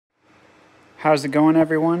How's it going,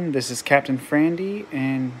 everyone? This is Captain Frandy,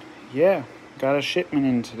 and yeah, got a shipment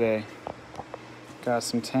in today. Got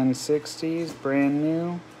some 1060s, brand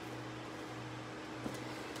new.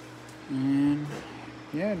 And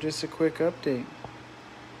yeah, just a quick update.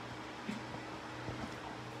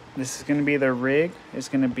 This is going to be the rig. It's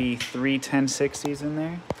going to be 3 1060s in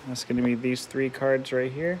there. That's going to be these 3 cards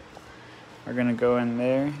right here. Are going to go in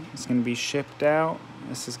there. It's going to be shipped out.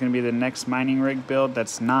 This is going to be the next mining rig build.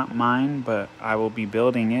 That's not mine, but I will be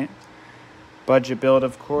building it. Budget build,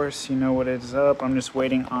 of course. You know what is up. I'm just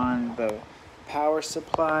waiting on the power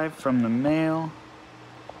supply from the mail.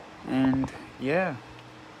 And yeah,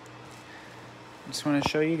 just want to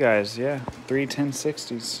show you guys. Yeah, 3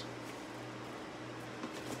 1060s.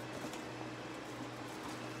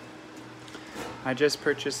 I just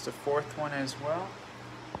purchased a 4th one as well.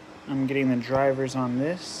 I'm getting the drivers on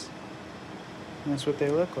this. That's what they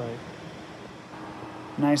look like.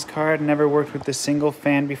 Nice card. Never worked with a single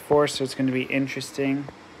fan before, so it's going to be interesting.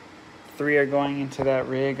 3 are going into that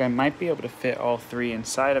rig. I might be able to fit all 3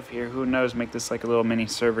 inside of here. Who knows? Make this like a little mini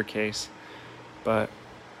server case. But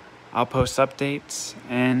I'll post updates,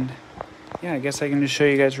 and yeah, I guess I can just show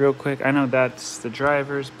you guys real quick. I know that's the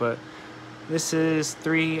drivers, but this is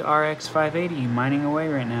 3 RX580 mining away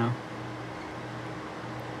right now.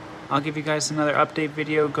 I'll give you guys another update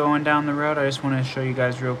video going down the road. I just want to show you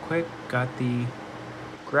guys real quick. Got the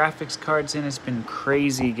graphics cards in. It's been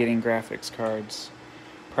crazy getting graphics cards.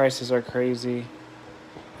 Prices are crazy.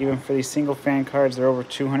 Even for these single fan cards, they're over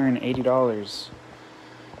 $280,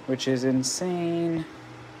 which is insane.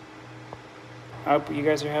 I hope you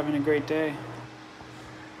guys are having a great day,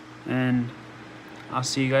 and I'll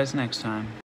see you guys next time.